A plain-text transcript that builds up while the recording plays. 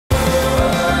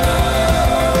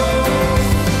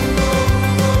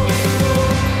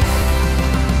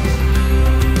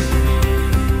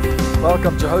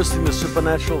Welcome to Hosting the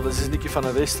Supernatural. This is Nicky van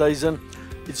der Westhuizen.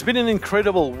 It's been an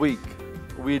incredible week.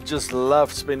 We just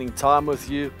love spending time with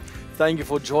you. Thank you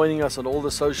for joining us on all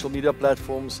the social media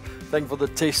platforms. Thank you for the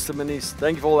testimonies.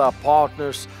 Thank you for all our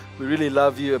partners. We really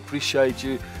love you, appreciate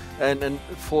you. And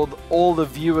for all the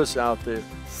viewers out there,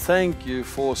 thank you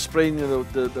for spreading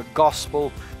the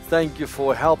gospel. Thank you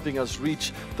for helping us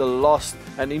reach the lost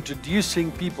and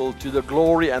introducing people to the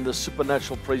glory and the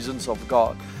supernatural presence of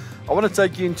God. I want to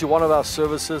take you into one of our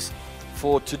services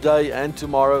for today and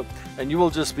tomorrow, and you will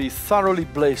just be thoroughly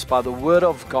blessed by the Word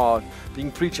of God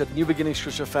being preached at New Beginnings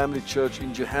Christian Family Church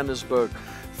in Johannesburg.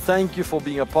 Thank you for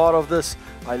being a part of this.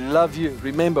 I love you.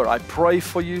 Remember, I pray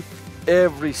for you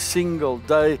every single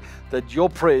day that your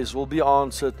prayers will be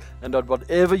answered and that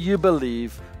whatever you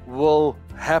believe will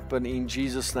happen in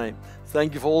Jesus' name.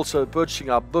 Thank you for also purchasing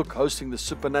our book, Hosting the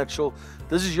Supernatural.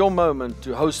 This is your moment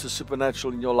to host the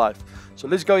supernatural in your life. So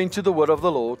let's go into the Word of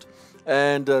the Lord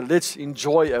and let's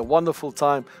enjoy a wonderful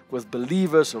time with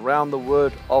believers around the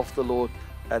Word of the Lord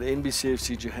at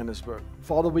NBCFC Johannesburg.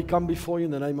 Father, we come before you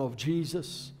in the name of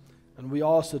Jesus, and we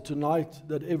ask that tonight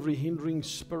that every hindering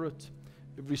spirit,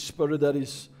 every spirit that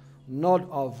is not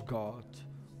of God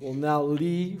will now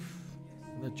leave,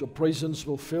 and that your presence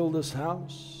will fill this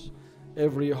house.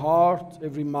 Every heart,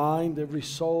 every mind, every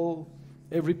soul,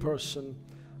 every person.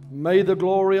 May the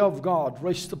glory of God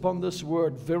rest upon this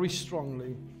word very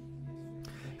strongly.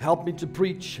 Help me to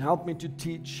preach, help me to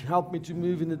teach, help me to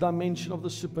move in the dimension of the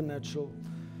supernatural.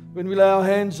 When we lay our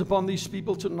hands upon these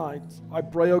people tonight, I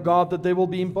pray, oh God, that there will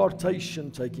be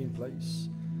impartation taking place,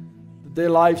 that their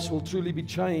lives will truly be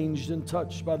changed and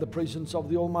touched by the presence of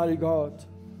the Almighty God.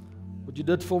 What you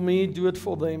did for me, do it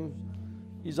for them,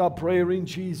 is our prayer in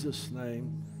Jesus'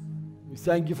 name. We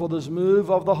thank you for this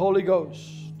move of the Holy Ghost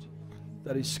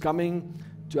that is coming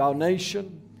to our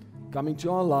nation, coming to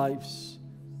our lives.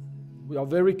 We are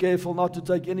very careful not to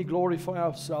take any glory for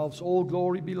ourselves. All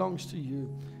glory belongs to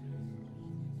you.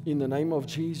 In the name of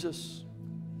Jesus.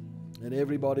 And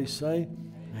everybody say,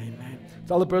 Amen.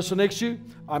 Tell the person next to you,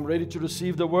 I'm ready to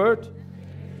receive the word.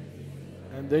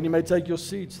 And then you may take your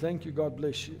seats. Thank you. God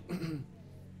bless you.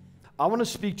 I want to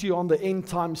speak to you on the end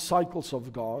time cycles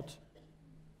of God.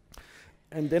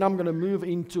 And then I'm going to move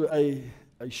into a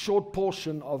short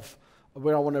portion of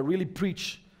where I want to really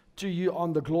preach to you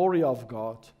on the glory of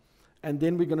God. And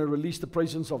then we're going to release the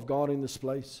presence of God in this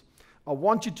place. I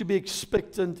want you to be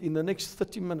expectant in the next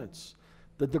 30 minutes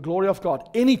that the glory of God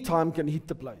anytime can hit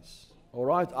the place. All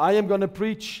right? I am going to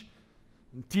preach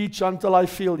and teach until I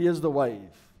feel here's the wave.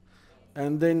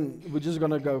 And then we're just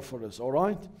going to go for this. All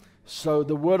right? So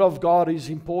the Word of God is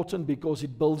important because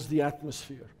it builds the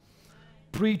atmosphere.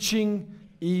 Preaching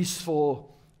is for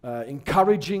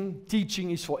encouraging. Teaching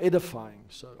is for edifying.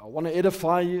 So I want to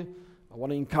edify you. I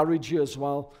want to encourage you as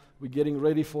well. We're getting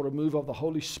ready for a move of the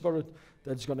Holy Spirit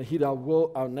that's going to hit our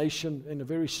world, our nation in a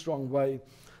very strong way.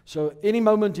 So any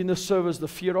moment in the service, the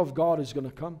fear of God is going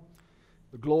to come.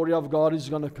 The glory of God is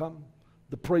going to come.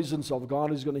 The presence of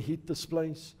God is going to hit this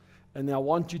place. And I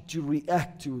want you to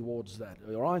react towards that,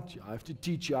 all right? I have to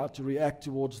teach you how to react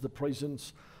towards the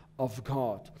presence of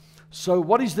God. So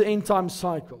what is the end time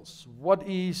cycles? What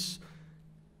is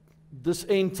this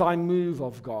end time move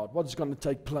of God? What's going to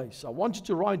take place? I want you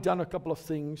to write down a couple of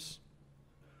things.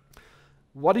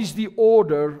 What is the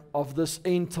order of this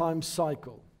end time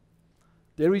cycle?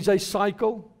 There is a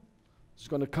cycle. It's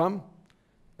going to come.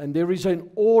 And there is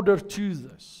an order to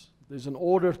this. There's an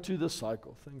order to the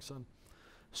cycle. Thanks, son.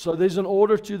 So there's an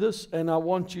order to this, and I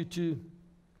want you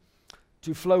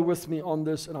to flow with me on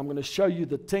this, and I'm going to show you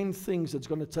the 10 things that's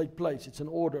going to take place. It's an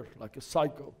order, like a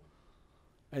cycle.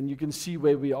 And you can see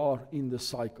where we are in the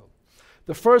cycle.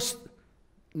 The first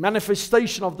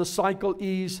manifestation of the cycle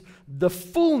is the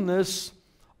fullness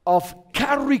of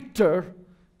character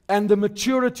and the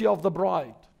maturity of the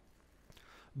bride.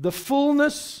 The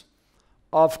fullness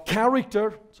of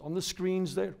character, it's on the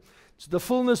screens there. It's the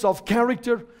fullness of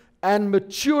character and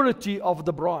maturity of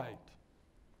the bride.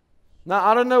 Now,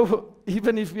 I don't know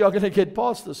even if we are going to get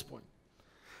past this point.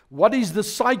 What is the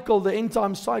cycle, the end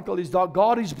time cycle, is that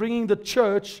God is bringing the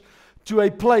church to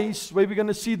a place where we're going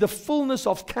to see the fullness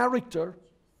of character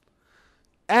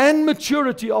and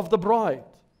maturity of the bride.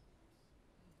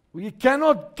 We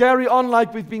cannot carry on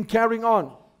like we've been carrying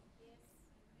on.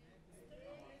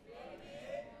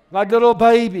 Like little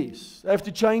babies. They have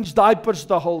to change diapers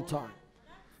the whole time.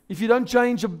 If you don't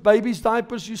change a baby's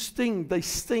diapers, you sting, they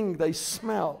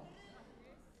smell.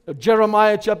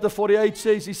 Jeremiah chapter 48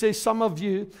 says, some of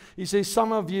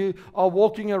you are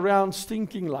walking around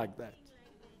stinking like that.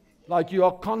 Like you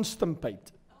are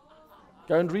constipated.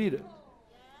 Go and read it.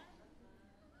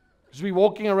 Because we're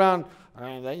walking around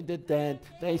they did that,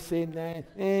 they said that,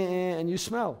 and you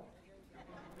smell.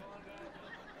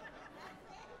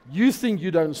 You think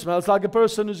you don't smell. It's like a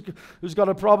person who's got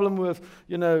a problem with,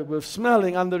 with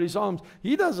smelling under his arms.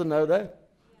 He doesn't know that.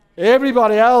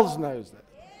 Everybody else knows that.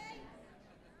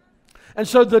 And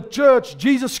so the church,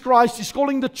 Jesus Christ is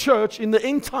calling the church in the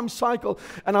end time cycle,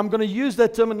 and I'm going to use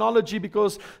that terminology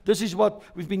because this is what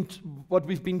we've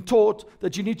been taught,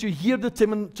 that you need to hear the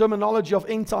terminology of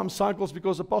end time cycles,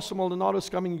 because Apostle Maldonado is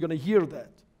coming, you're going to hear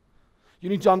that. You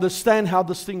need to understand how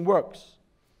this thing works.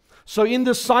 So in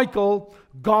this cycle,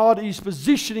 God is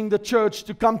positioning the church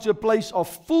to come to a place of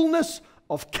fullness,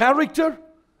 of character,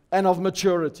 and of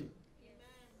maturity.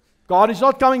 God is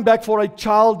not coming back for a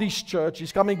childish church.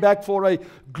 He's coming back for a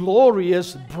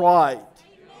glorious bride.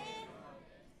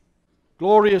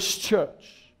 Glorious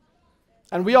church.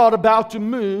 And we are about to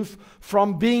move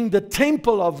from being the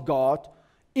temple of God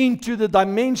into the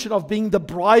dimension of being the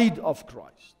bride of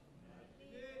Christ.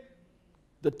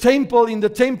 The temple, in the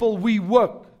temple we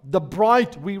work. The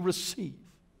bride we receive.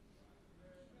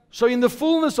 So in the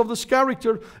fullness of this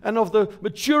character and of the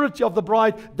maturity of the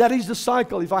bride, that is the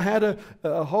cycle. If I had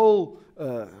a whole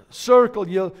circle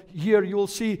here, you'll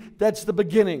see that's the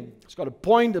beginning. It's got a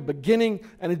point, a beginning,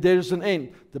 and there's an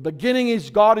end. The beginning is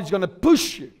God is going to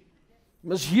push you. You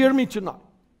must hear me tonight.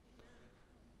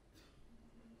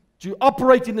 To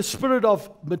operate in the spirit of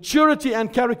maturity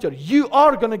and character, you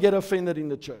are going to get offended in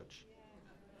the church.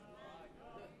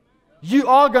 You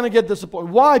are going to get disappointed.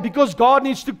 Why? Because God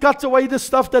needs to cut away the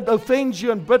stuff that offends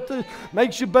you and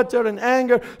makes you bitter and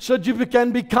anger, so that you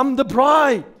can become the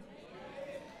bride.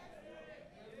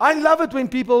 I love it when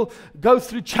people go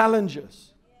through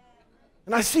challenges.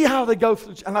 And I see how they go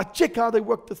through, and I check how they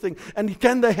work the thing, and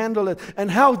can they handle it,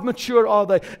 and how mature are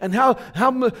they, and how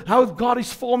God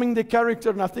is forming their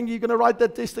character. And I think you're going to write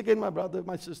that test again, my brother,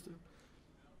 my sister.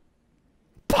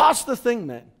 Pass the thing,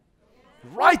 man.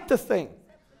 Write the thing.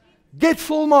 Get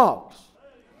full marks.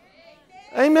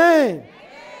 Amen.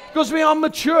 Because we are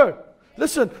mature.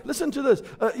 Listen to this.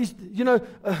 Let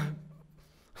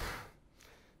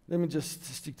me just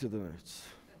stick to the notes.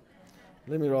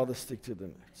 Let me rather stick to the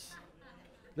notes.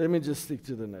 Let me just stick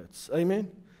to the notes.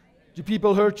 Amen. Do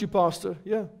people hurt you, Pastor?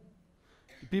 Yeah.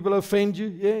 Do people offend you?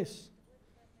 Yes.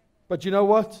 But you know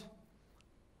what?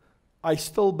 I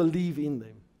still believe in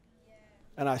them.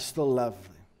 And I still love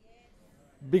them.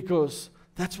 Because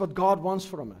that's what God wants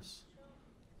from us.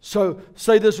 So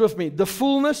say this with me. The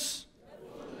fullness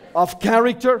of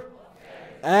character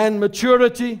and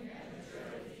maturity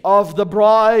of the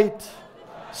bride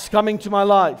is coming to my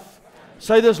life.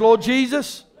 Say this, Lord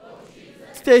Jesus,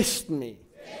 test me.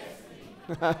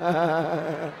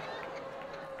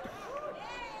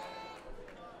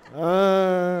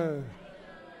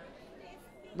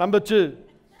 Number 2.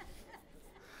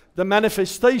 The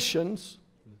manifestations,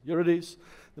 here it is.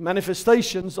 The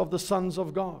manifestations of the sons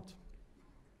of God.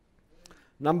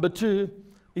 Number 2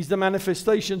 is the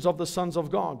manifestations of the sons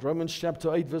of God. Romans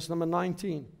chapter 8, verse number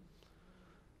 19.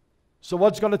 So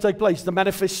what's going to take place? The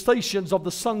manifestations of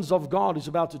the sons of God is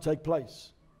about to take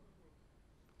place.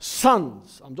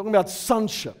 Sons. I'm talking about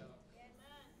sonship.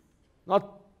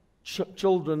 Not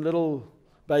children, little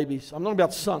babies. I'm talking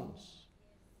about sons.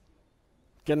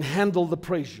 Can handle the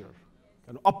pressure.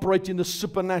 Can operate in the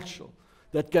supernatural.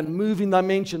 That can move in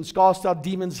dimensions, cast out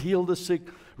demons, heal the sick,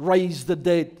 raise the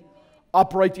dead,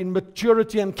 operate in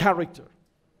maturity and character.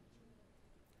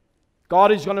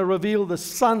 God is going to reveal the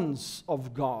sons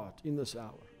of God in this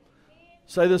hour.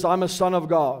 Say this, I'm a son of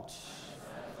God.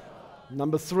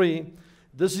 Number 3,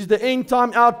 this is the end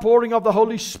time outpouring of the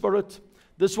Holy Spirit.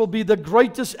 This will be the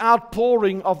greatest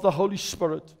outpouring of the Holy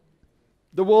Spirit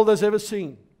the world has ever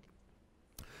seen.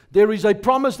 There is a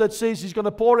promise that says He's going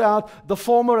to pour out the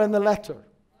former and the latter.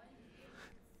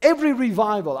 Every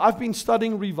revival, I've been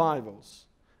studying revivals,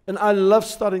 and I love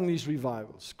studying these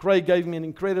revivals. Craig gave me an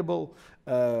incredible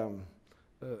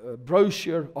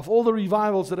brochure of all the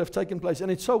revivals that have taken place,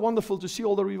 and it's so wonderful to see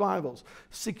all the revivals,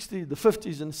 the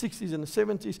 50s and the 60s and the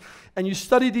 70s, and you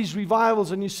study these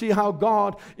revivals and you see how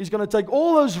God is going to take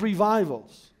all those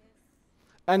revivals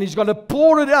and He's going to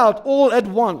pour it out all at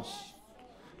once.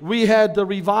 We had the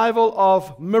revival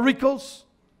of miracles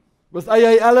with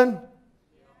A.A. Allen,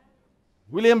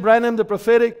 William Branham, the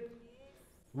prophetic.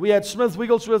 We had Smith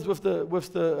Wigglesworth with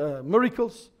the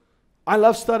miracles. I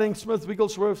love studying Smith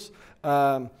Wigglesworth's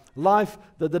life.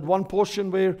 That one portion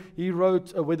where he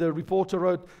wrote, where the reporter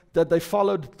wrote that they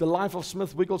followed the life of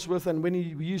Smith Wigglesworth, and when he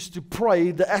used to pray,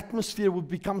 the atmosphere would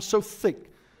become so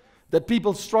thick that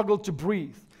people struggled to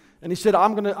breathe. And he said,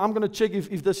 I'm gonna check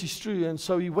if this is true. And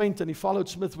so he went and he followed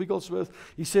Smith Wigglesworth.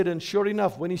 He said, and sure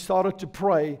enough, when he started to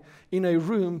pray in a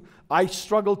room, I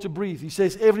struggled to breathe. He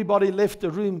says, everybody left the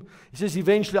room. He says,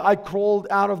 eventually I crawled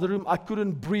out of the room. I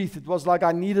couldn't breathe. It was like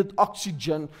I needed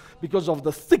oxygen because of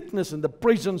the thickness and the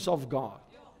presence of God.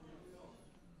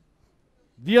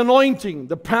 The anointing,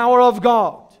 the power of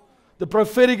God. The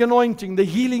prophetic anointing, the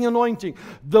healing anointing,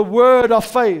 the word of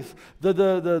faith,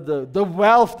 the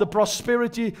wealth, the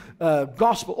prosperity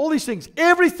gospel, all these things.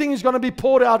 Everything is going to be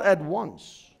poured out at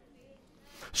once.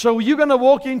 So you're going to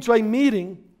walk into a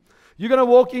meeting, you're going to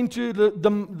walk into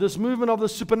this movement of the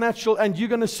supernatural, and you're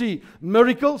going to see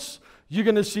miracles, you're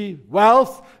going to see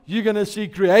wealth, you're going to see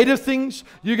creative things,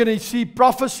 you're going to see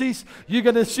prophecies, you're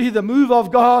going to see the move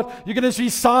of God, you're going to see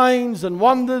signs and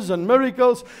wonders and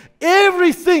miracles.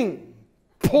 Everything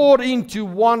poured into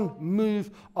one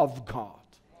move of God.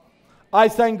 I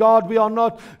thank God we are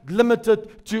not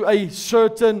limited to a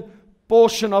certain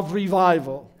portion of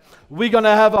revival. We're going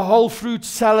to have a whole fruit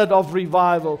salad of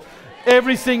revival.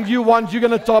 Everything you want, you're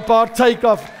going to partake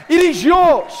of. It is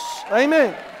yours.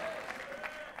 Amen.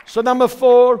 So number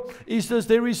 4 is this: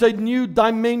 there is a new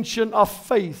dimension of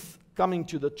faith coming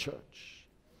to the church.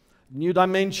 New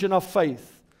dimension of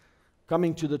faith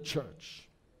coming to the church.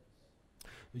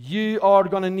 You are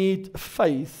going to need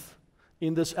faith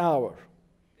in this hour.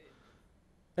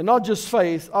 And not just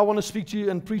faith. I want to speak to you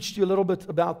and preach to you a little bit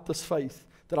about this faith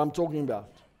that I'm talking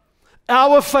about.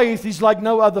 Our faith is like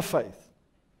no other faith.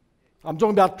 I'm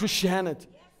talking about Christianity.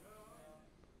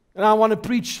 And I want to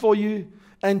preach for you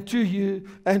and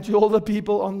to all the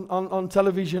people on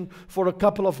television for a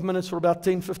couple of minutes, for about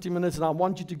 10, 15 minutes. And I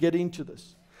want you to get into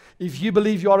this. If you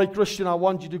believe you are a Christian, I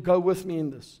want you to go with me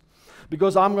in this.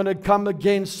 Because I'm going to come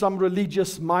against some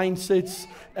religious mindsets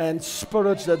and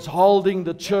spirits that's holding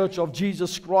the church of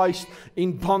Jesus Christ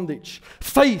in bondage.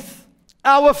 Faith,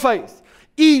 our faith,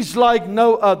 is like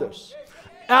no others.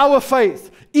 Our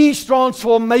faith is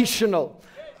transformational.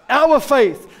 Our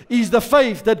faith is the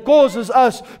faith that causes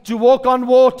us to walk on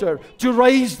water, to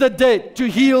raise the dead, to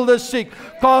heal the sick,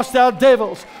 cast out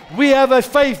devils. We have a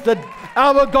faith that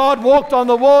our God walked on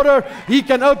the water. He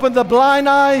can open the blind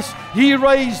eyes. He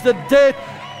raised the dead.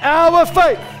 Our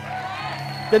faith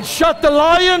can shut the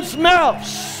lions'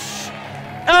 mouths.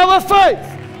 Our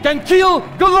faith can kill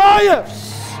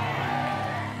Goliaths.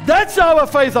 That's our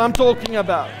faith I'm talking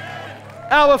about.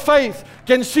 Our faith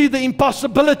can see the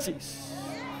impossibilities.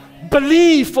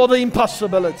 Believe for the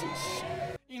impossibilities.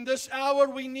 In this hour,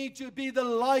 we need to be the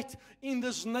light in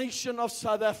this nation of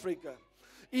South Africa.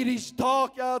 It is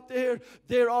dark out there.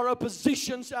 There are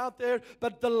oppositions out there,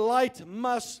 but the light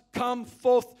must come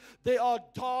forth. There are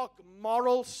dark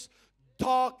morals,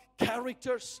 dark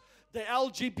characters. The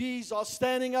LGBTs are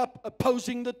standing up,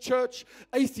 opposing the church.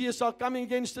 Atheists are coming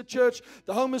against the church.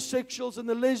 The homosexuals and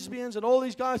the lesbians and all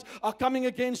these guys are coming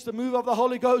against the move of the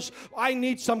Holy Ghost. I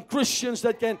need some Christians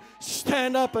that can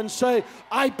stand up and say,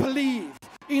 I believe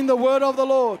in the word of the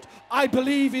Lord. I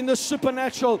believe in the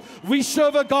supernatural. We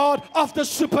serve a God of the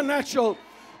supernatural.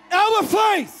 Our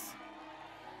faith.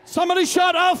 Somebody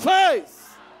shout, our faith.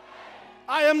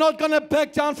 I am not going to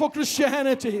back down for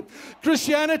Christianity.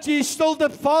 Christianity is still the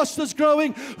fastest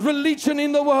growing religion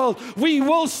in the world. We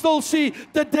will still see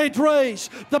the dead raised,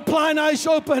 the blind eyes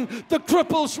open, the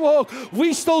cripples walk.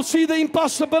 We still see the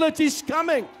impossibilities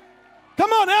coming.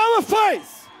 Come on, our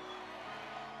faith.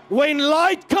 When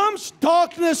light comes,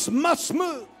 darkness must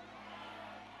move.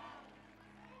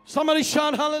 Somebody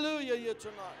shout hallelujah here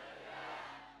tonight.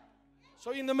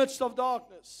 So in the midst of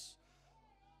darkness,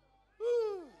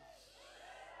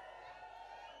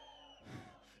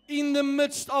 in the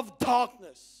midst of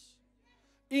darkness,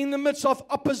 in the midst of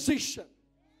opposition,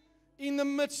 in the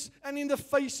midst and in the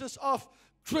faces of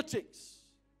critics,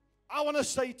 I want to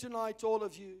say tonight to all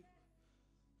of you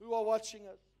who are watching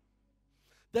it,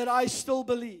 that I still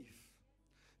believe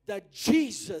that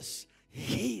Jesus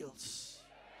heals.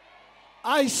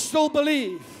 I still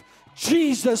believe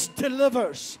Jesus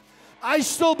delivers. I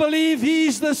still believe He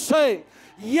is the same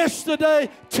yesterday,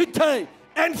 today,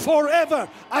 and forever.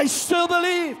 I still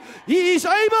believe He is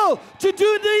able to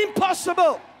do the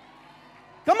impossible.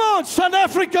 Come on, South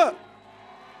Africa.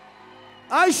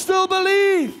 I still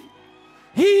believe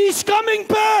He is coming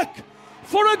back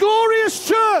for a glorious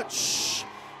church.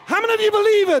 How many of you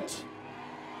believe it?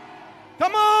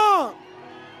 Come on.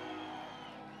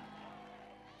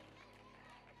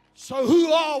 So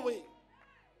who are we?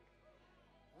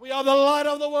 We are the light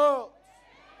of the world.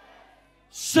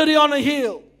 City on a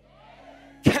hill.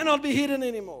 Cannot be hidden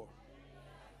anymore.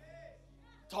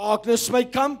 Darkness may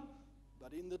come,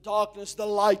 but in the darkness the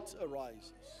light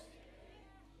arises.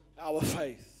 Our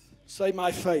faith. Say,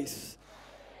 my faith.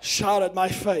 Shout at my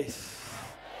faith.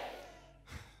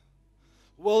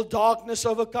 Will darkness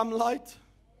overcome light?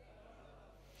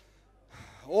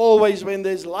 Always when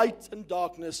there's light and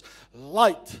darkness,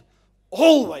 light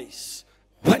always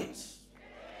wins.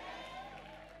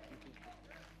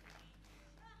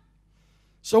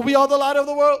 So we are the light of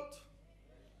the world.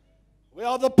 We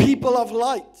are the people of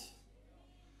light.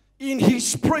 In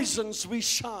His presence we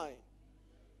shine.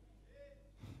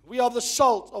 We are the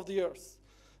salt of the earth,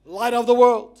 light of the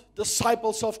world,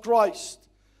 disciples of Christ.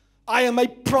 I am a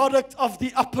product of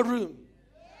the upper room.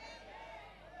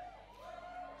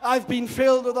 I've been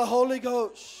filled with the Holy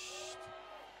Ghost.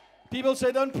 People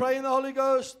say, don't pray in the Holy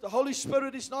Ghost. The Holy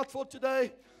Spirit is not for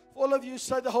today. All of you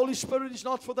say the Holy Spirit is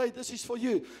not for today. This is for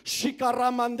you.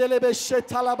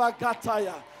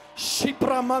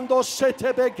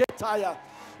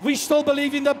 We still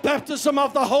believe in the baptism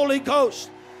of the Holy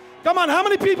Ghost. Come on, how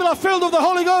many people are filled with the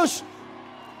Holy Ghost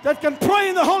that can pray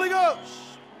in the Holy Ghost?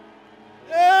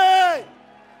 Hey!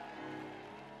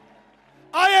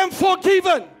 I am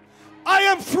forgiven. I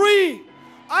am free.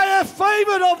 I have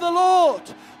favored of the Lord.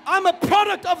 I'm a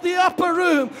product of the upper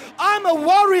room. I'm a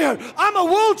warrior. I'm a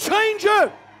world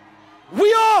changer.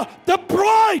 We are the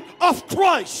bride of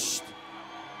Christ.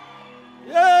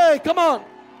 Yay, come on.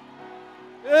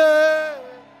 Yay.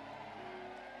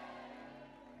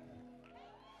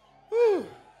 Whew.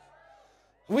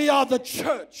 We are the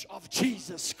church of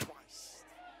Jesus Christ.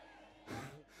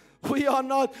 We are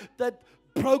not that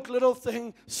broke little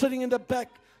thing sitting in the back.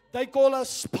 They call us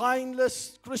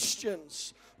spineless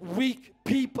Christians, weak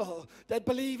people that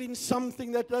believe in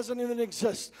something that doesn't even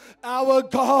exist. Our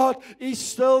God is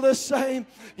still the same.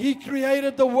 He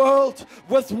created the world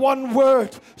with one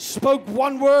word, spoke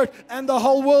one word, and the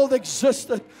whole world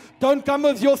existed. Don't come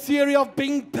with your theory of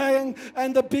Big Bang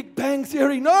and the Big Bang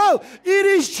theory. No, it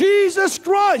is Jesus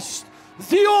Christ,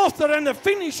 the author and the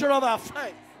finisher of our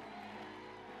faith.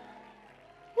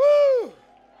 Woo!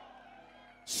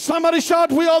 Somebody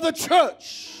shout, we are the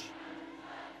church.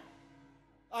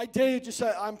 I dare you to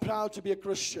say, I'm proud to be a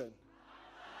Christian.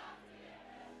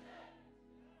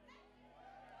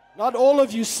 Not all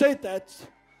of you said that.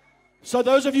 So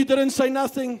those of you who didn't say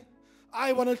nothing,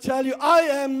 I want to tell you, I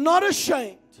am not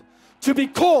ashamed to be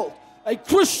called a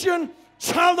Christian,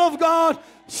 child of God,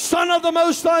 son of the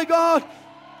Most High God.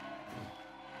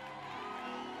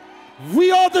 We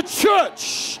are the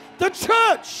church,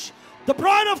 the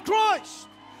bride of Christ.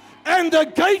 And the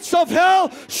gates of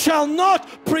hell shall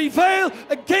not prevail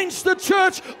against the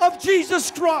church of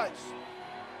Jesus Christ.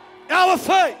 Our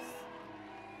faith.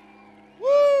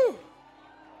 Woo!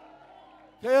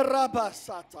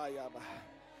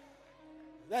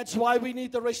 That's why we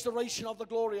need the restoration of the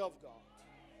glory of God.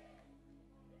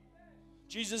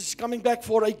 Jesus is coming back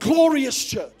for a glorious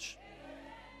church.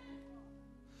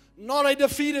 Not a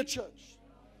defeated church.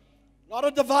 Not a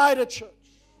divided church.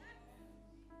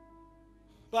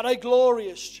 But a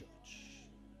glorious church.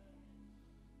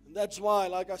 And that's why,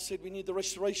 like I said, we need the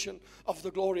restoration of the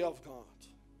glory of God.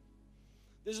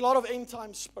 There's a lot of end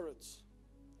time spirits.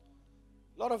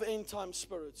 A lot of end time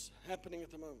spirits happening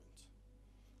at the moment.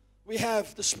 We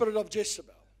have the spirit of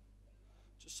Jezebel.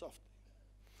 Just softly.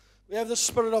 We have the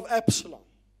spirit of Absalom.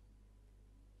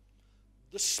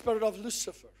 The spirit of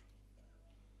Lucifer.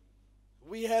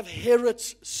 We have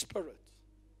Herod's spirit.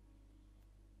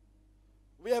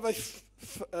 We have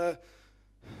a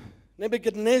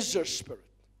Nebuchadnezzar spirit.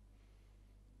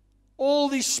 All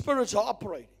these spirits are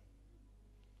operating.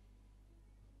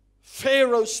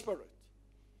 Pharaoh's spirit.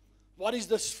 What is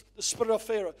this? The spirit of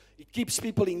Pharaoh? It keeps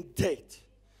people in debt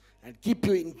and keep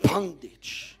you in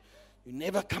bondage. You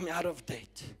never come out of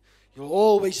debt. You'll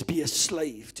always be a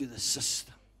slave to the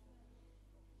system.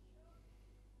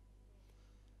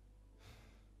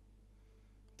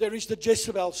 There is the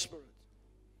Jezebel spirit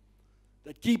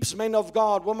that keeps men of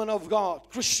God, women of God,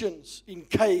 Christians in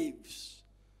caves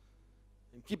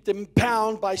and keep them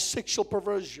bound by sexual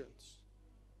perversions.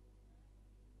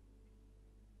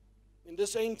 In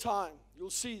this end time, you'll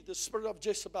see the spirit of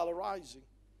Jezebel arising.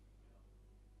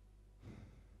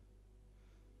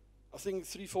 I think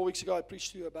 3-4 weeks ago I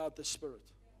preached to you about the spirit.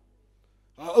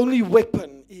 Our only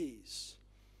weapon is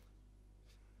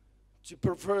to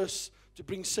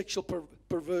bring sexual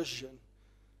perversion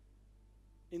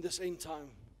in this end time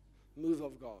move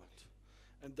of God.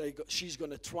 And she's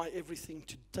going to try everything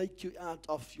to take you out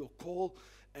of your call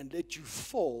and let you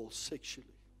fall sexually.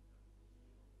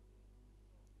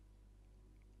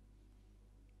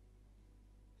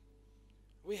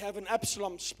 We have an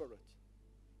Absalom spirit.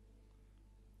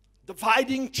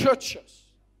 Dividing churches.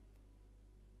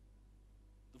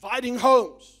 Dividing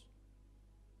homes.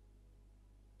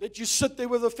 that you sit there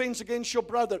with offense against your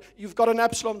brother, you've got an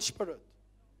Absalom spirit.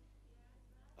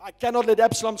 I cannot let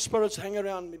Absalom spirits hang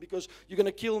around me because you're going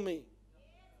to kill me.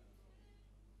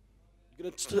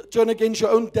 You're going to turn against your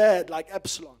own dad like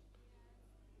Absalom.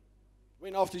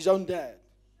 Went after his own dad.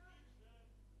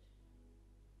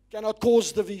 Cannot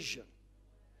cause division.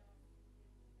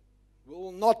 We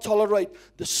will not tolerate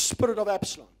the spirit of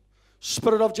Absalom,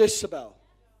 spirit of Jezebel,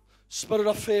 spirit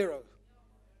of Pharaoh,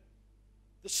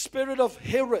 the spirit of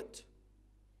Herod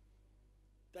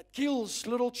that kills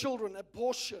little children,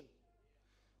 abortion,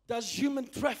 does human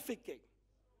trafficking.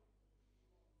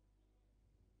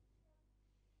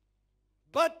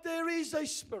 But there is a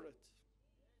spirit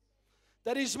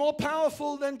that is more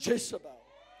powerful than Jezebel,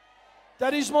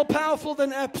 that is more powerful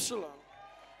than Absalom,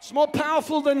 it's more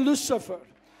powerful than Lucifer,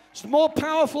 it's more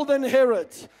powerful than Herod,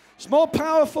 it's more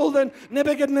powerful than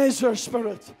Nebuchadnezzar's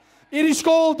spirit. It is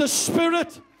called the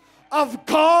Spirit of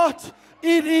God.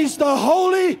 It is the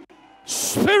Holy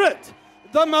Spirit,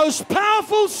 the most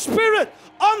powerful spirit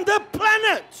on the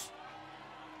planet.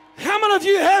 How many of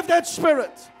you have that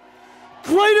spirit?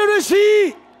 Greater is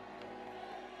He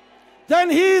than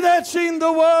he that's in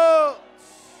the world.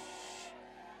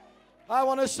 I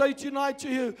want to say tonight to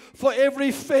you, for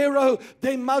every Pharaoh,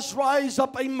 there must rise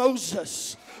up a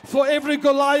Moses. For every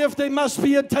Goliath, there must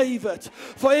be a David.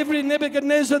 For every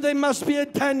Nebuchadnezzar, there must be a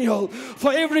Daniel.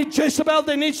 For every Jezebel,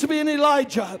 there needs to be an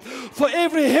Elijah. For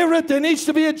every Herod, there needs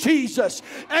to be a Jesus.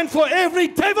 And for every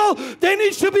devil, there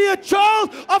needs to be a child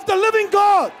of the living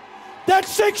God. That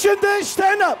section there,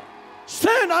 stand up.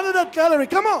 Stand under that gallery.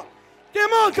 Come on.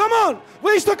 Come on, come on.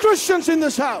 Where's the Christians in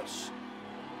this house?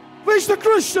 Where's the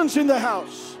Christians in the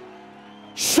house?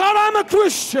 Shout, I'm a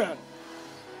Christian.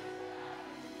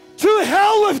 To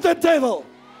hell with the devil.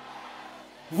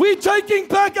 We're taking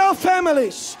back our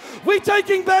families. We're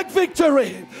taking back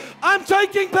victory. I'm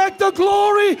taking back the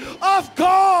glory of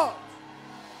God.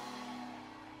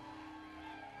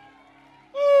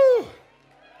 Woo.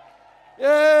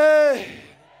 Yay.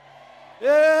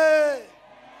 Yay.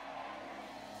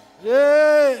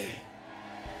 Yay.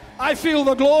 I feel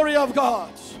the glory of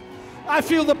God. I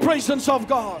feel the presence of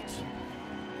God.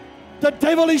 The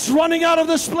devil is running out of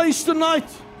this place tonight.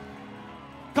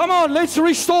 Come on, let's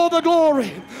restore the glory,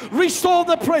 restore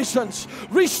the presence,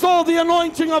 restore the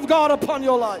anointing of God upon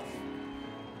your life.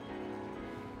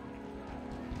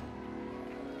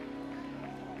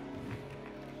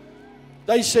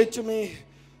 They said to me,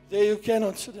 there you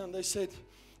cannot sit down. They said,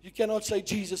 you cannot say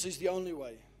Jesus is the only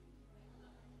way.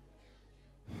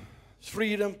 It's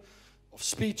freedom of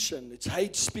speech and it's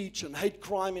hate speech and hate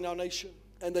crime in our nation.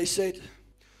 And they said,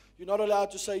 you're not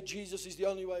allowed to say Jesus is the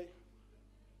only way,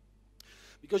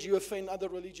 because you offend other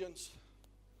religions.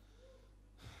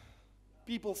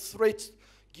 People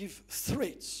give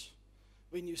threats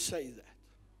when you say that.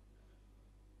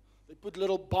 They put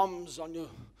little bombs on your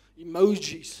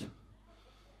emojis.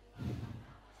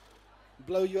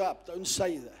 Blow you up. Don't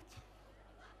say that.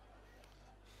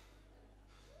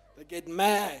 They get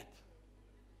mad.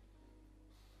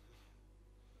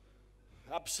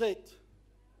 Upset.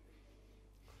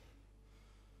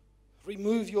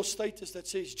 Remove your status that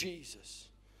says Jesus.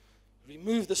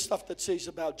 Remove the stuff that says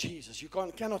about Jesus. You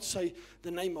cannot say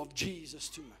the name of Jesus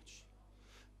too much.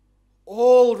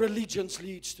 All religions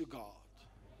leads to God.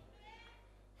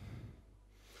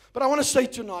 But I want to say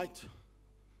tonight,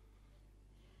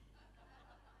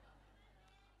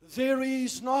 there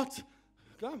is not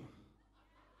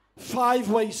 5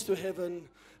 ways to heaven.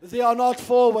 There are not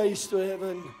 4 ways to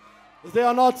heaven. There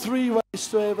are not 3 ways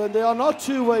to heaven. There are not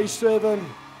 2 ways to heaven.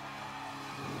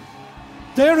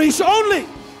 There is only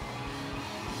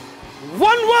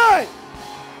one way.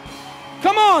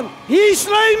 Come on. His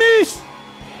name is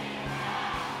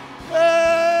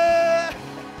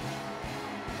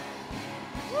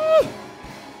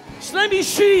His name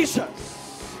is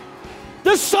Jesus,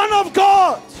 the Son of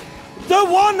God, the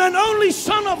one and only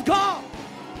Son of God.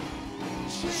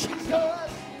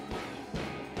 Jesus.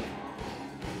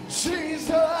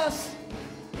 Jesus.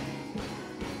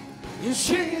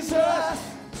 Jesus.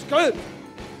 It's good.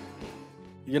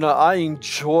 You know, I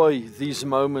enjoy these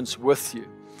moments with you.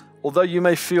 Although you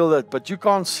may feel that, but you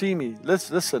can't see me.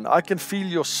 Listen, I can feel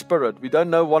your spirit. We don't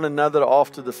know one another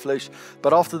after the flesh,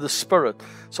 but after the spirit.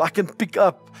 So I can pick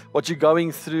up what you're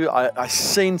going through. I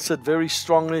sense it very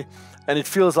strongly, and it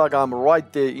feels like I'm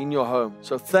right there in your home.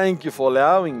 So thank you for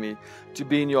allowing me to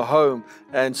be in your home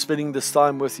and spending this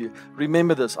time with you.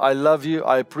 Remember this, I love you,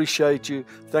 I appreciate you.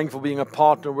 Thank you for being a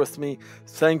partner with me.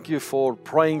 Thank you for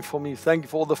praying for me. Thank you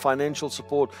for all the financial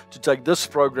support to take this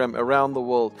program around the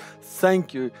world.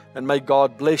 Thank you, and may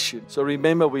God bless you. So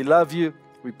remember, we love you,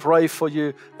 We pray for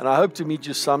you, and I hope to meet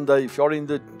you someday. If you're in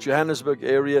the Johannesburg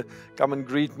area, come and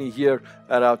greet me here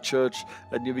at our church,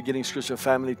 at New Beginnings Christian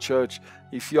Family Church.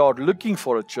 If you are looking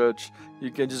for a church, you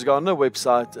can just go on the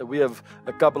website. We have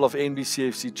a couple of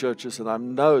NBCFC churches, and I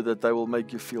know that they will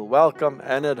make you feel welcome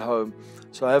and at home.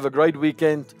 So have a great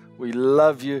weekend. We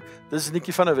love you. This is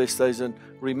Nicky van der Westhuizen.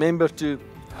 Remember to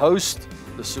host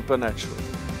the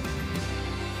supernatural.